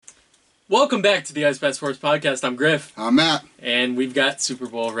Welcome back to the Ice Bat Sports Podcast. I'm Griff. I'm Matt. And we've got Super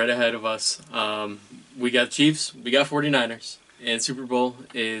Bowl right ahead of us. We got Chiefs, we got 49ers, and Super Bowl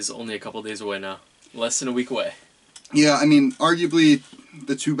is only a couple days away now. Less than a week away. Yeah, I mean, arguably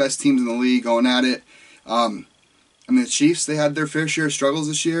the two best teams in the league going at it. The Chiefs, they had their fair share of struggles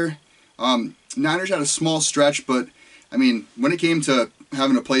this year. Niners had a small stretch, but, I mean, when it came to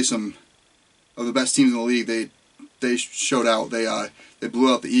having to play some of the best teams in the league, they showed out. They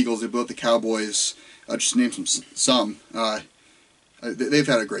blew out the Eagles. They blew out the Cowboys. Just to name some. They've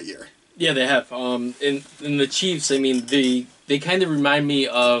had a great year. Yeah, they have. And the Chiefs, I mean, they kind of remind me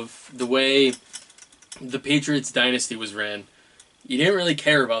of the way the Patriots dynasty was ran. You didn't really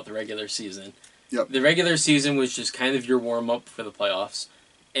care about the regular season. Yep. The regular season was just kind of your warm-up for the playoffs.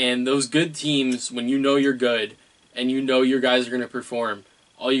 And those good teams, when you know you're good and you know your guys are going to perform,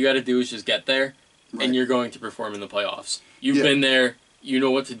 all you got to do is just get there, right, and you're going to perform in the playoffs. You've been there. You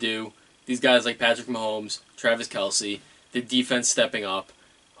know what to do. These guys like Patrick Mahomes, Travis Kelce, the defense stepping up.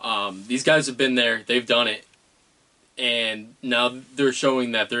 These guys have been there. They've done it. And now they're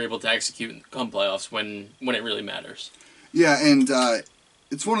showing that they're able to execute come playoffs when it really matters. Yeah, and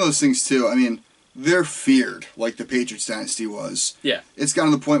it's one of those things, too. I mean, they're feared, like the Patriots dynasty was. Yeah. It's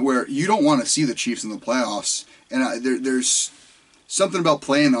gotten to the point where you don't want to see the Chiefs in the playoffs. And there's something about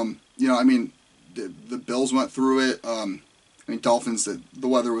playing them. You know, I mean, the Bills went through it. Dolphins, the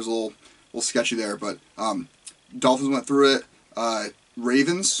weather was a little sketchy there, but Dolphins went through it.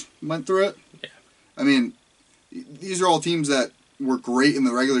 Ravens went through it. Yeah. I mean, these are all teams that were great in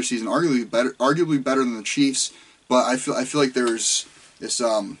the regular season, arguably better than the Chiefs. But I feel like there's this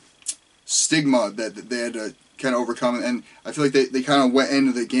stigma that they had to kind of overcome, and I feel like they kind of went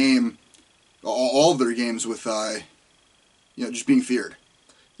into the game, all of their games with just being feared.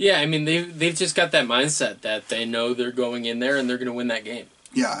 Yeah, I mean, they've just got that mindset that they know they're going in there and they're going to win that game.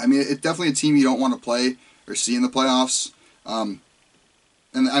 Yeah, I mean, it's definitely a team you don't want to play or see in the playoffs. And,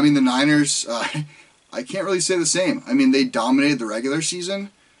 I mean, the Niners, I can't really say the same. I mean, they dominated the regular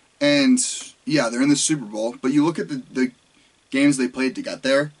season, and, yeah, they're in the Super Bowl. But you look at the games they played to get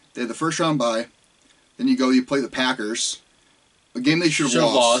there. They had the first round bye. Then you play the Packers, a game they should have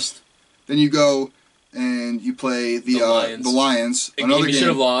lost. Then you go and you play the Lions. Another game you should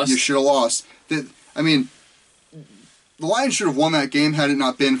have lost. You should have lost. The Lions should have won that game had it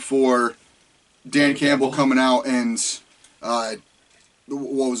not been for Dan Campbell coming out and what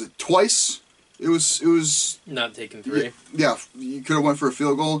was it? Twice. It was not taking three. Yeah, you could have went for a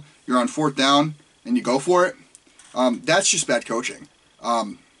field goal. You're on fourth down and you go for it. That's just bad coaching.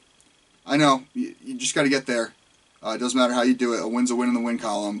 I know you just got to get there. It doesn't matter how you do it. A win's a win in the win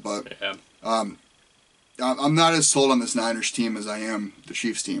column, but. Yeah. I'm not as sold on this Niners team as I am the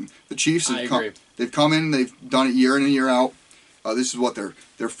Chiefs team. The Chiefs they've come in, they've done it year in and year out. This is what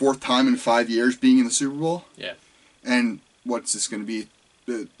their fourth time in 5 years being in the Super Bowl. Yeah. And what's this going to be?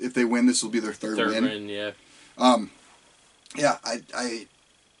 If they win, this will be their third win. Yeah. Yeah.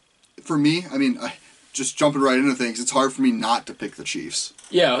 For me, I mean, just jumping right into things, it's hard for me not to pick the Chiefs.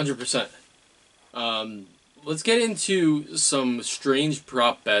 Yeah, 100%. Let's get into some strange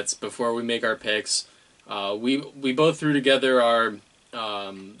prop bets before we make our picks. We both threw together our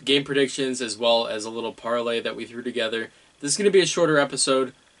game predictions as well as a little parlay that we threw together. This is going to be a shorter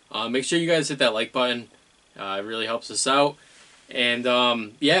episode. Make sure you guys hit that like button. It really helps us out. And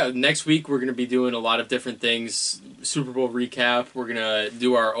next week we're going to be doing a lot of different things. Super Bowl recap. We're going to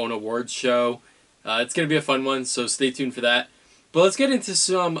do our own awards show. It's going to be a fun one, so stay tuned for that. But let's get into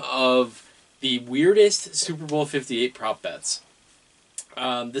some of the weirdest Super Bowl 58 prop bets.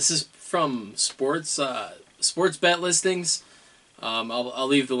 This is from sports bet listings. I'll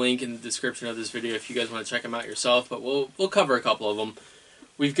leave the link in the description of this video if you guys want to check them out yourself. But we'll cover a couple of them.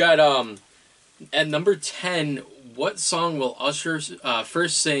 We've got at number 10, what song will Usher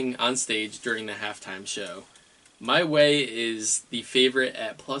first sing on stage during the halftime show? My Way is the favorite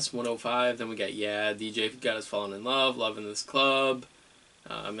at plus 105. Then we got DJ Got Us Falling in Love, Love in This Club.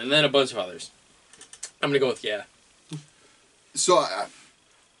 And then a bunch of others. I'm going to go with Yeah. So,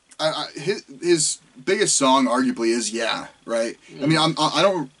 his biggest song, arguably, is Yeah, right? I mean, I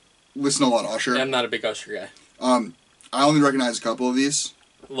don't listen to a lot of Usher. I'm not a big Usher guy. I only recognize a couple of these.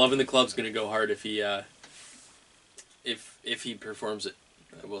 Love in the Club's going to go hard if he if he performs it.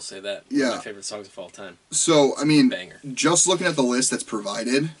 I will say that. Yeah. One of my favorite songs of all time. So, I mean, banger. Just looking at the list that's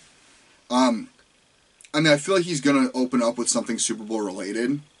provided, I feel like he's going to open up with something Super Bowl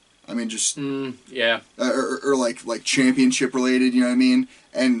related. I mean, just... yeah. Or like championship related, you know what I mean?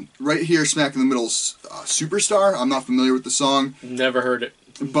 And right here, smack in the middle is Superstar. I'm not familiar with the song. Never heard it.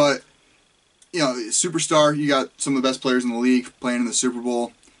 But, you know, Superstar, you got some of the best players in the league playing in the Super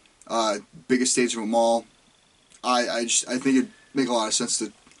Bowl. biggest stage of them all. I think it'd make a lot of sense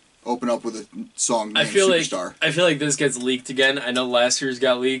to open up with a song named Superstar. I feel like this gets leaked again. I know last year's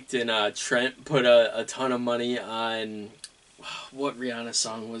got leaked, and Trent put a ton of money on what Rihanna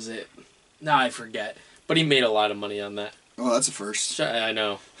song was it? Nah, I forget. But he made a lot of money on that. Oh, that's a first. I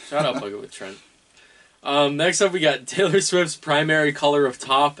know. Shout out Bucket with Trent. Next up, we got Taylor Swift's primary color of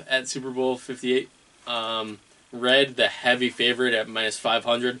top at Super Bowl 58. Red, the heavy favorite at minus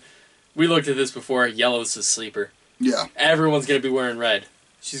 500. We looked at this before. Yellow's a sleeper. Yeah. Everyone's going to be wearing red.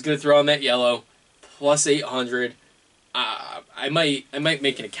 She's going to throw on that yellow. Plus 800. I might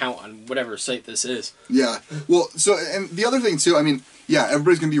make an account on whatever site this is. Yeah. Well, so, and the other thing, too, I mean, yeah,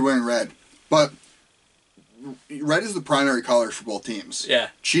 everybody's going to be wearing red. But red is the primary color for both teams. Yeah.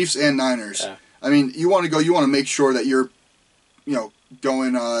 Chiefs and Niners. Yeah. I mean, you want to make sure that you're,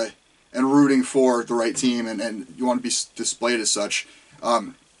 going and rooting for the right team, and you want to be displayed as such.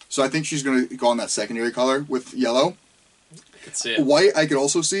 So I think she's going to go on that secondary color with yellow. I could see it. White, I could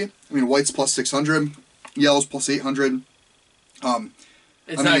also see. I mean, white's plus 600, yellow's plus 800. It's not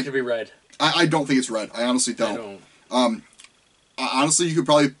going to be red. I don't think it's red. I honestly don't. Honestly, you could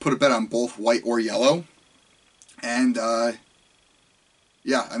probably put a bet on both white or yellow. And,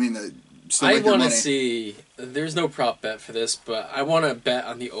 yeah, I mean, I want to see. There's no prop bet for this, but I want to bet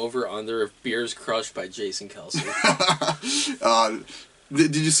on the over/under of beers crushed by Jason Kelce.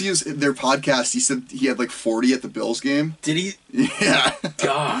 Did you see their podcast? He said he had like 40 at the Bills game. Did he? Yeah.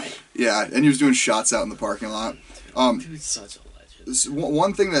 God. Yeah, and he was doing shots out in the parking lot. Dude's such a legend.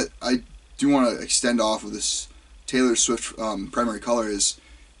 One thing that I do want to extend off of this Taylor Swift primary color is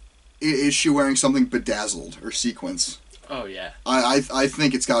she wearing something bedazzled or sequins? Oh yeah. I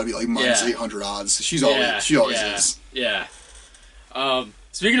think it's got to be like minus 800 odds. She always is. Yeah.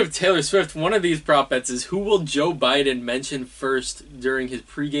 Speaking of Taylor Swift, one of these prop bets is who will Joe Biden mention first during his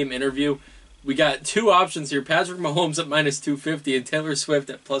pregame interview? We got two options here: Patrick Mahomes at minus 250 and Taylor Swift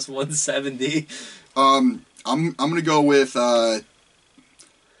at plus 170. I'm gonna go with Lionel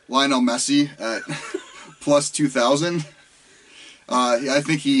Messi at plus 2,000. I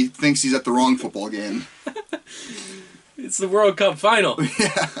think he thinks he's at the wrong football game. It's the World Cup final.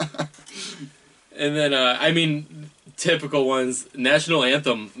 Yeah. And then, typical ones. National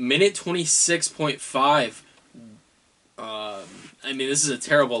Anthem, minute 26.5. This is a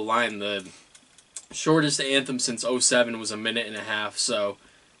terrible line. The shortest anthem since 2007 was a minute and a half, so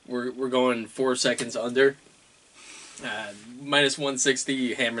we're going 4 seconds under. Minus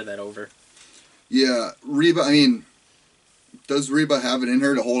 160, hammer that over. Yeah, Reba, does Reba have it in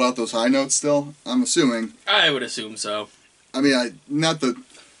her to hold out those high notes still? I'm assuming. I would assume so.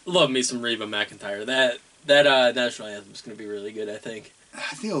 Love me some Reba McEntire. That national anthem is going to be really good, I think.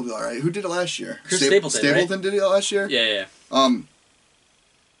 I think it'll be all right. Who did it last year? Chris Stapleton, Stapleton right? did it last year? Yeah. How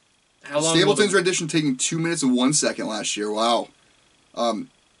long Stapleton's rendition taking 2 minutes and 1 second last year. Wow.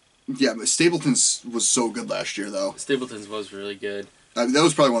 Yeah, but Stapleton's was so good last year, though. Stapleton's was really good. That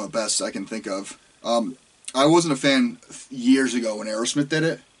was probably one of the best I can think of. I wasn't a fan years ago when Aerosmith did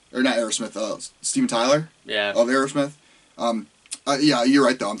it. Or not Aerosmith, Steven Tyler. Yeah. Of Aerosmith. Yeah, you're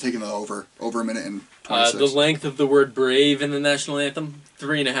right, though. I'm taking the over a minute and 26. The length of the word brave in the national anthem,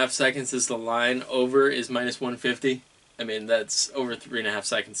 3.5 seconds is the line. Over is minus 150. That's over 3.5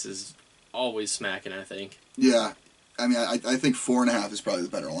 seconds is always smacking, I think. Yeah. I think 4.5 is probably the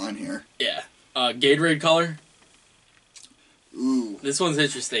better line here. Yeah. Gatorade color. Ooh. This one's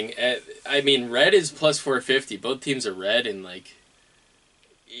interesting. Red is plus 450. Both teams are red, and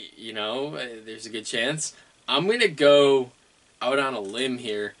there's a good chance. I'm gonna go out on a limb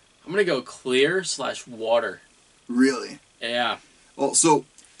here. I'm gonna go clear/water. Really? Yeah. Well, so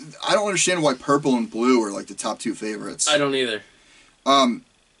I don't understand why purple and blue are like the top two favorites. I don't either. I'm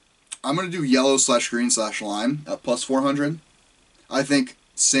gonna do yellow/green/lime at plus 400. I think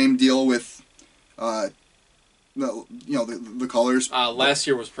same deal with, the colors. Last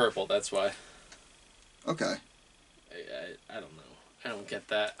year was purple. That's why. Okay. I don't know. I don't get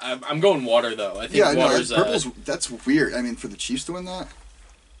that. I'm going water though. I think water's purple's. That's weird. For the Chiefs to win that.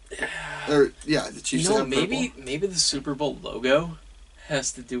 The Chiefs. To have maybe the Super Bowl logo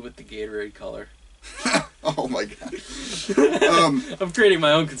has to do with the Gatorade color. Oh my god. I'm creating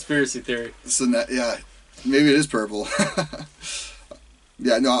my own conspiracy theory. So maybe it is purple.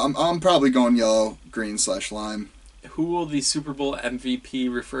 Yeah, no, I'm probably going yellow, green/lime. Who will the Super Bowl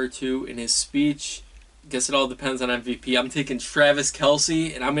MVP refer to in his speech? Guess it all depends on MVP. I'm taking Travis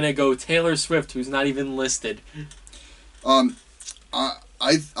Kelce, and I'm gonna go Taylor Swift, who's not even listed. I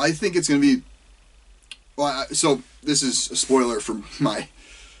think it's gonna be. Well, so this is a spoiler for my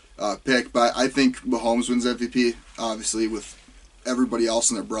pick, but I think Mahomes wins MVP. Obviously, with everybody else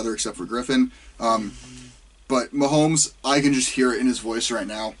and their brother except for Griffin. But Mahomes, I can just hear it in his voice right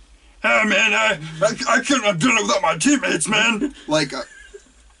now. Hey man, I couldn't have done it without my teammates, man. Like,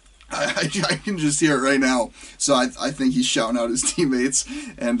 I can just hear it right now. So I think he's shouting out his teammates,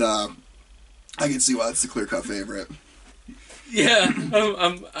 and I can see why it's the clear-cut favorite. Yeah,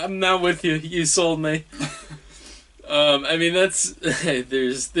 I'm now with you. You sold me. I mean, that's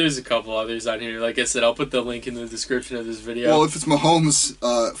there's a couple others on here. Like I said, I'll put the link in the description of this video. Well, if it's Mahomes,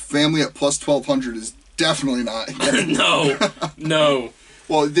 family at plus 1,200 is definitely not. No.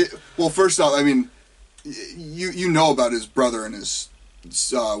 Well, first off, I mean, you know about his brother and his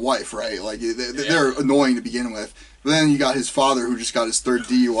wife, right? Like they're annoying to begin with. But then you got his father who just got his third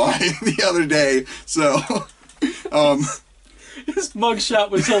DUI the other day. So, his mugshot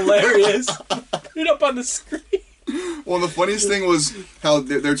was hilarious. Right up on the screen. Well, the funniest thing was how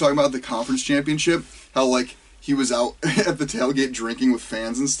they're talking about the conference championship. How like he was out at the tailgate drinking with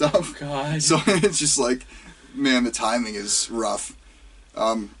fans and stuff. God. So it's just like, man, the timing is rough.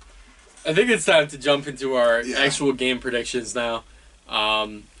 I think it's time to jump into our actual game predictions now.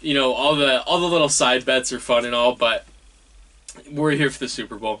 You know, all the little side bets are fun and all, but we're here for the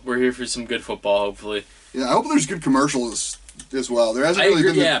Super Bowl. We're here for some good football, hopefully. Yeah, I hope there's good commercials as well. There hasn't really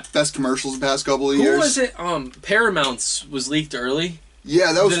been the best commercials the past couple of years. Who was it? Paramount's was leaked early.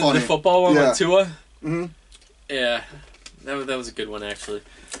 Yeah, that was funny. The football one with Tua. Mm-hmm. Yeah, that was a good one actually.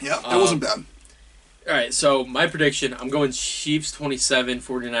 Yeah, that wasn't bad. All right, so my prediction, I'm going Chiefs 27,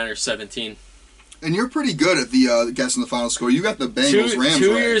 49ers 17. And you're pretty good at the guessing the final score. You got the Bengals-Rams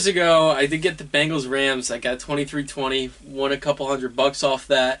Two years ago, I did get the Bengals-Rams. I got 23-20, won a couple $100 off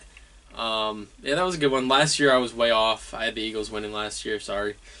that. Yeah, that was a good one. Last year I was way off. I had the Eagles winning last year,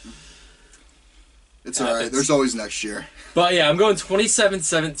 sorry. It's all right. There's always next year. But yeah, I'm going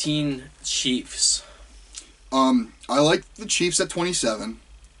 27-17 Chiefs. I like the Chiefs at 27.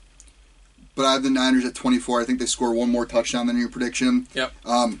 But I have the Niners at 24. I think they score one more touchdown than your prediction. Yep.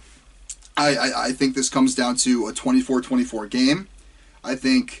 I think this comes down to a 24-24 game. I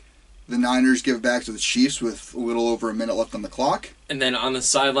think the Niners give back to the Chiefs with a little over a minute left on the clock. And then on the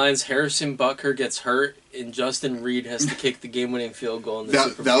sidelines, Harrison Butker gets hurt, and Justin Reed has to kick the game-winning field goal in the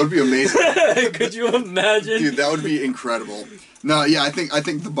Super Bowl. That would be amazing. Could you imagine? Dude, that would be incredible. No, yeah, I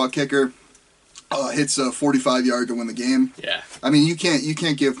think the butt kicker hits a 45-yard to win the game. Yeah. I mean, you can't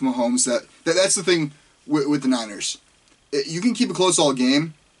give Mahomes that. That's the thing with the Niners. You can keep it close all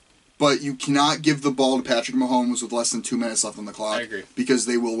game, but you cannot give the ball to Patrick Mahomes with less than 2 minutes left on the clock. I agree. Because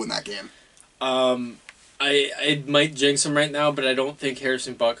they will win that game. I might jinx him right now, but I don't think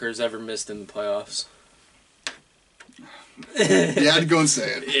Harrison Butker has ever missed in the playoffs. Yeah, I'd go and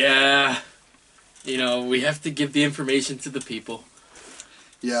say it. Yeah. You know, we have to give the information to the people.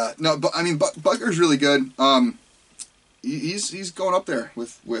 Yeah. No, but I mean, Butker's really good. He's going up there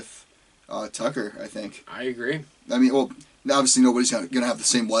with Tucker, I think. I agree. I mean, well, obviously nobody's going to have the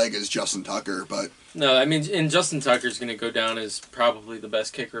same leg as Justin Tucker, but... No, I mean, and Justin Tucker's going to go down as probably the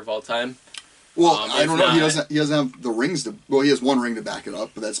best kicker of all time. Well, I don't know. He doesn't have the rings to... Well, he has one ring to back it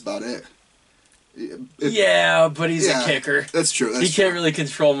up, but that's about it. Yeah, but he's a kicker. That's true. He can't really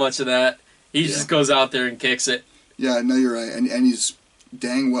control much of that. He just goes out there and kicks it. Yeah, no, you're right. And he's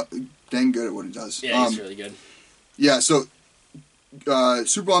dang good at what he does. Yeah, he's really good. Yeah, so...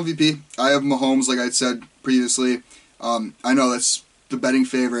 Super Bowl MVP, I have Mahomes, like I said previously. I know that's the betting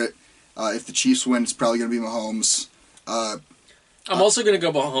favorite. If the Chiefs win, it's probably going to be Mahomes. I'm also going to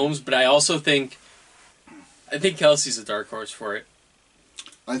go Mahomes, but I think Kelsey's a dark horse for it.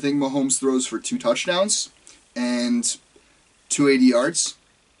 I think Mahomes throws for 2 touchdowns and 280 yards.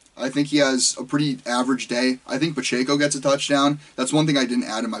 I think he has a pretty average day. I think Pacheco gets a touchdown. That's one thing I didn't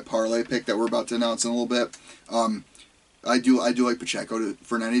add in my parlay pick that we're about to announce in a little bit. I do like Pacheco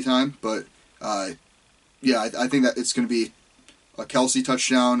for an anytime, but yeah, I think that it's going to be a Kelsey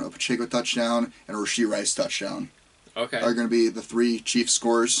touchdown, a Pacheco touchdown, and a Rashee Rice touchdown. Okay. Are going to be the 3 Chiefs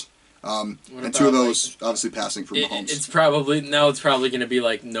scores. And 2 of those obviously passing for Mahomes. It's probably going to be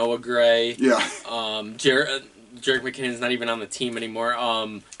like Noah Gray. Yeah. Jerick McKinnon's not even on the team anymore.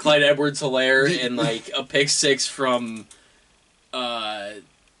 Clyde Edwards-Helaire and like a pick 6 from Isaiah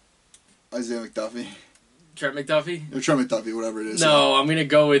McDuffie. Trent McDuffie? Or Trent McDuffie, whatever it is. No, I'm going to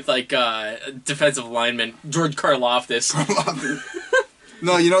go with like a defensive lineman, George Karlaftis.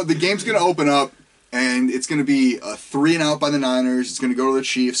 No, you know, the game's going to open up, and it's going to be a 3-and-out by the Niners. It's going to go to the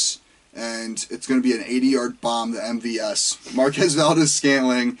Chiefs, and it's going to be an 80-yard bomb to MVS. Marquez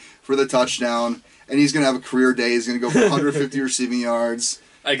Valdez-Scantling for the touchdown, and he's going to have a career day. He's going to go for 150 receiving yards.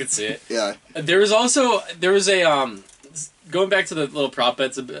 I could see it. Yeah. There was going back to the little prop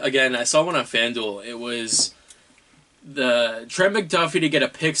bets again, I saw one on FanDuel. It was the Trent McDuffie to get a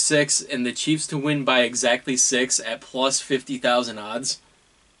pick six and the Chiefs to win by exactly 6 at plus 50,000 odds.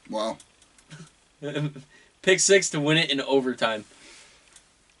 Wow. Pick six to win it in overtime.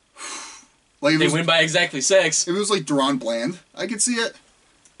 Like They win by exactly 6. If it was like Deron Bland, I could see it.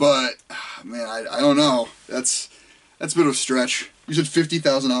 But, man, I don't know. That's a bit of a stretch. You said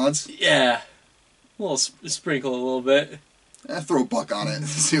 50,000 odds? Yeah. A little sprinkle a little bit. Throw a buck on it.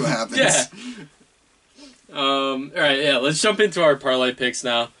 See what happens. Yeah. All right, yeah, let's jump into our parlay picks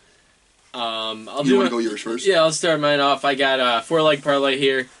now. You want to go yours first? Yeah, I'll start mine off. I got a 4-leg parlay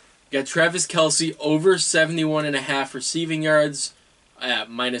here. Got Travis Kelce over 71.5 receiving yards at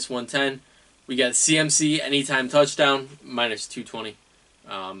minus 110. We got CMC anytime touchdown, minus 220.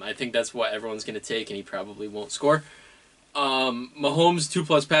 I think that's what everyone's going to take, and he probably won't score. Mahomes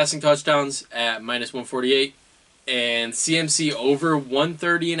 2+ passing touchdowns at minus 148. And CMC over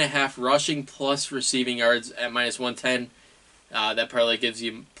 130.5 rushing plus receiving yards at minus 110. That parlay gives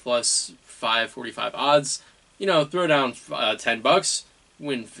you plus 545 odds. You know, throw down $10,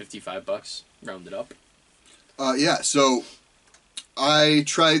 win $55, round it up. Yeah, so I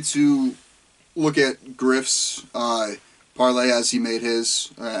tried to look at Griff's parlay as he made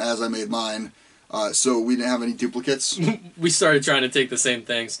his, as I made mine. So we didn't have any duplicates. We started trying to take the same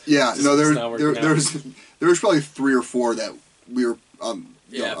things. Yeah, no, there was probably 3 or 4 that we were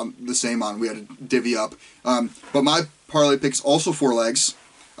the same on. We had to divvy up. But my parlay picks also 4 legs.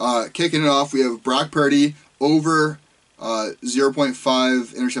 Kicking it off, we have Brock Purdy over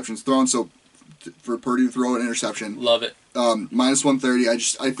 0.5 interceptions thrown. So for Purdy to throw an interception, love it. Minus 130.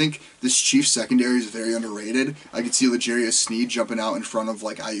 I think this Chiefs secondary is very underrated. I could see L'Jarius Sneed jumping out in front of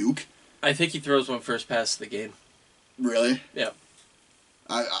like Ayuk. I think he throws one first pass of the game. Really? Yeah.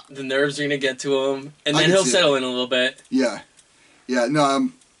 The nerves are gonna get to him, and then he'll settle in a little bit. Yeah, yeah. No,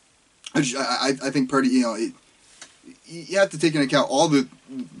 I think Purdy. You know, you have to take into account all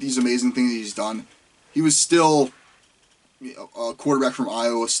these amazing things he's done. He was still a quarterback from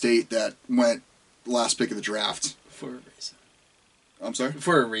Iowa State that went last pick of the draft For a reason. I'm sorry.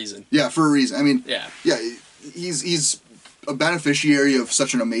 For a reason. Yeah, for a reason. I mean, yeah. He's a beneficiary of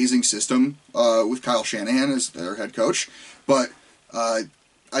such an amazing system with Kyle Shanahan as their head coach, but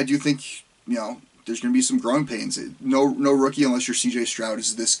I do think there's going to be some growing pains. No rookie unless you're C.J. Stroud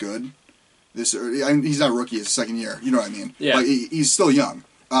is this good. He's not a rookie; it's his second year. You know what I mean? Yeah. Like, he's still young.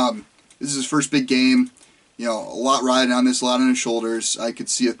 This is his first big game. A lot riding on this, a lot on his shoulders. I could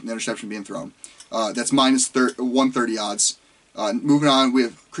see an interception being thrown. That's minus 130 odds. Moving on, we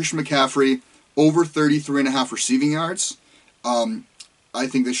have Christian McCaffrey over 33.5 receiving yards. I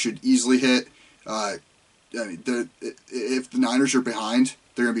think this should easily hit. If the Niners are behind,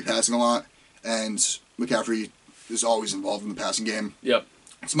 they're going to be passing a lot, and McCaffrey is always involved in the passing game. Yep.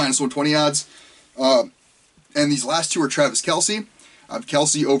 It's minus 120 odds. And these last two are Travis Kelce. I have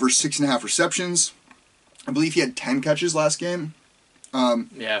Kelce over 6.5 receptions. I believe he had 10 catches last game.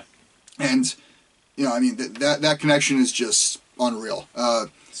 Yeah. And, that connection is just unreal.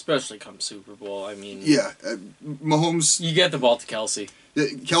 Especially come Super Bowl. I mean... Yeah. Mahomes... You get the ball to Kelce.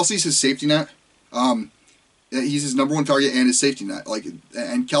 Kelce's his safety net. He's his number one target and his safety net.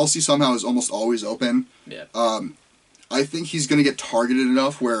 And Kelce somehow is almost always open. Yeah. I think he's going to get targeted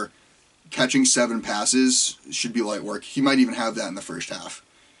enough where catching 7 passes should be light work. He might even have that in the first half.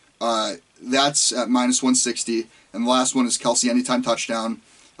 That's at minus 160. And the last one is Kelce anytime touchdown.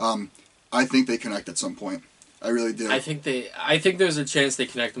 I think they connect at some point. I really do. I think there's a chance they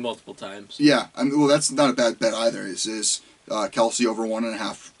connect multiple times. Yeah. That's not a bad bet either. Is Kelce over 1.5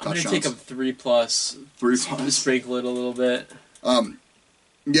 touchdowns. I'm going to take him 3+. 3+. Sprinkle it a little bit.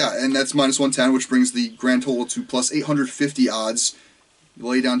 Yeah, and that's minus 110, which brings the grand total to plus 850 odds. You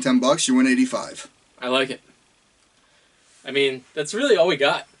lay down $10, you win 85. I like it. I mean, that's really all we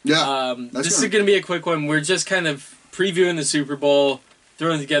got. Yeah. This is going to be a quick one. We're just kind of previewing the Super Bowl,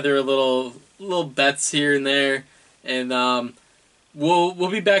 throwing together a little bets here and there, and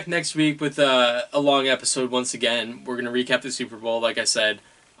we'll be back next week with a long episode once again. We're going to recap the Super Bowl, like I said.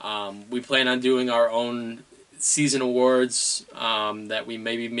 We plan on doing our own season awards that we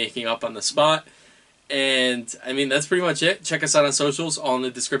may be making up on the spot. And, I mean, that's pretty much it. Check us out on socials, all in the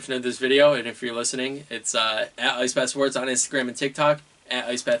description of this video. And if you're listening, it's at IcePath Sports on Instagram and TikTok, at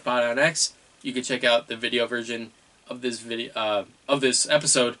IcePathPod on X. You can check out the video version of this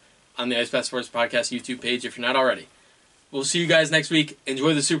episode on the IcePath Sports Podcast YouTube page if you're not already. We'll see you guys next week.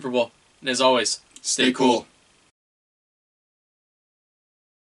 Enjoy the Super Bowl. And as always, stay cool.